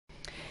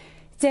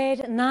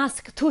Der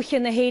nasc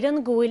túchan na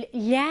héireann gúil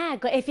le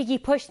go efigí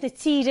poist na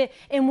tíre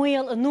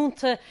mbaol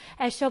ndúnta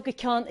seo go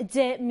ceann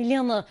 10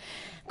 milliúna.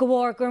 Go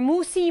bhfuair gur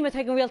músaí me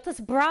ag an rialtas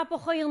brab a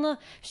chuilna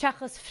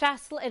seachas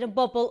freastal ar an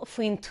bobal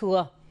faoin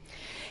tua.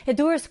 I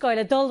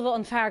dúrascáil a dulbh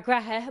an fear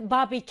grathe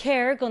Bobby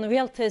Kerr go na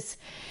rialtas.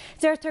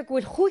 Deirtar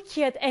gúil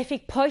chúiciad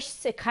efig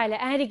poist i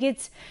caile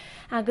airigid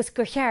agus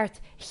gur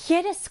cheart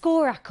chead a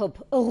scór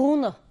acab a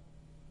rúna.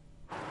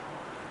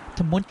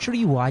 Tá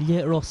muintirí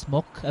bhaile ar os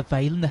muc a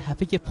bhail na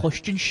hefige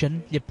poistin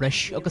sin le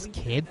bris agus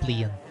céad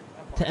blian.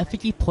 Tá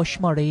efigí poist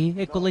mar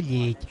é go le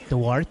léig do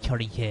bhhar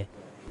ceiríthe.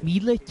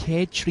 Míle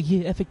céad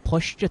tríthe efig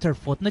poist ar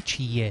fud na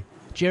tíe.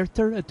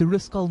 Deirtar a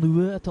dúrascáil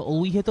nua atá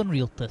olmhaithe an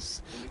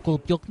rialtas, go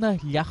beagna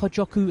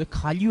lechadeocu a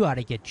cailliú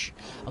airigid,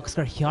 agus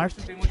gur cheart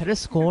cead a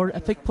scór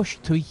efig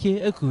poist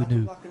tuaithe a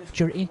gúnú.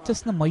 Deir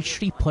aontas na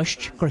maistrí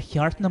poist gur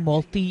cheart na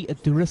moltaí a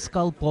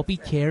dúrascáil Bobby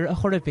Kerr a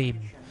chur a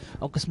bhéim,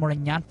 agus mar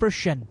an neanfar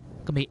sin,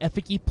 go mé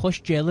efigí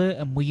poist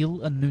déile a mbaol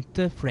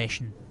ndúnta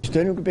freisin.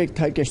 Steunú go beag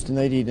taigist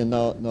na ríide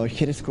ná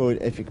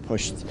chiriscóir efig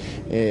poist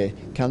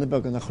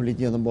Canada na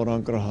cholídíana mór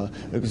an grotha,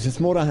 agus is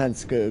mór a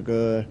hens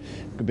go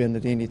ben na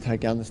daoine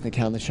taig annas na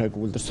ceanna se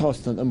gúil der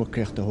sástan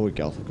amachcréocht a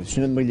hóigeall, agus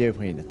sinna mo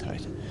léomhhaoine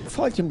taid.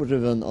 Fáilte mar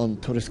ribhann an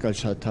tuarascáil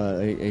se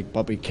ag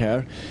Bobby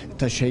Kerr,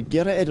 tá sé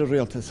gearra ar a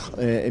rialtas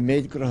i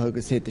méid grotha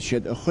agus héta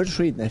siad a chuir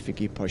sríd na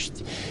efigí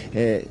poist.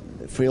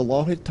 Fuil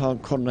láthid tá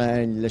corna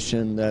ein leis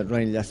an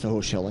roinn leis a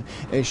hóseala.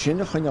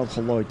 Sin a chuineál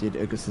choláidir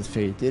agus is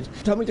féidir.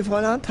 Tá muid a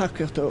fáil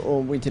antaceacht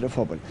ó muintir a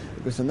phobal,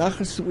 agus a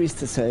nachas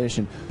suísta sé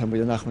sin tá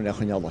muid a nachmar a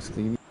chuineál as.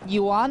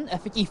 Johan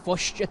efigí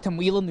poist a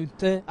mbaol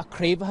ndúnta a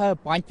créimhethe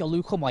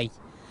bainteolú chomaid.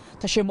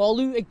 Tá sé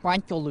máú ag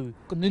bainteolú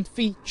go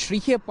ndúntaí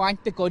tríthe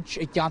baint a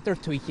gcuid ag deantar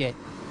tuaithe.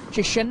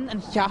 Sé sin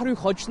an cheathrú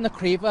chuid na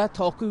créimhethe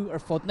tócu ar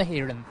fud na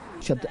héireann.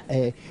 Siad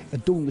a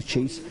dúna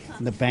síos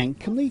na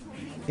bancannaí,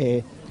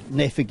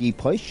 na efigí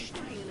poist,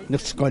 na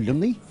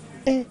scoileannaí,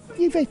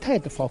 ní bheith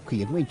taid a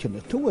fácaí an muinte na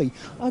tuaí,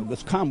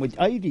 agus cámuid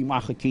éirí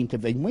macha cínta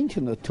bheith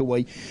muinte na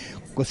tuaí,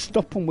 go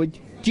stoppamid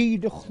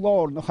díad a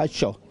chlár na chaid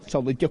seo,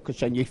 sála deocha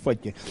sé ní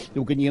foiide.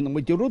 Nú go níana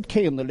muid rud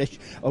céanna leis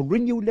a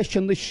rinneú leis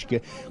an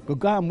lisce, go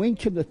gá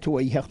muinte na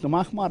tuaí hecht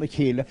amach mar a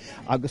chéile,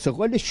 agus a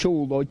ghoil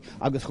seoláid,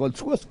 agus ghoil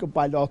suas go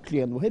bailá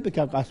léanú, hebh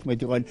a gas muid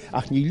ghoil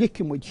ach ní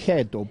licimid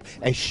chéadob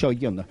é seo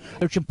dhéanana.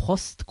 Sin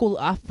post gúil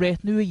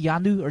afréithnú a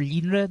dheanú ar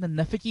línre na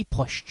nefigí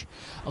poist,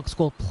 agus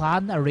gúil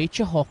plán a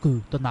réite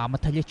hocu do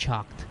náma taile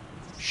teacht.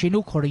 Sin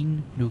ó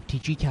choirín Nuacht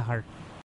TG4.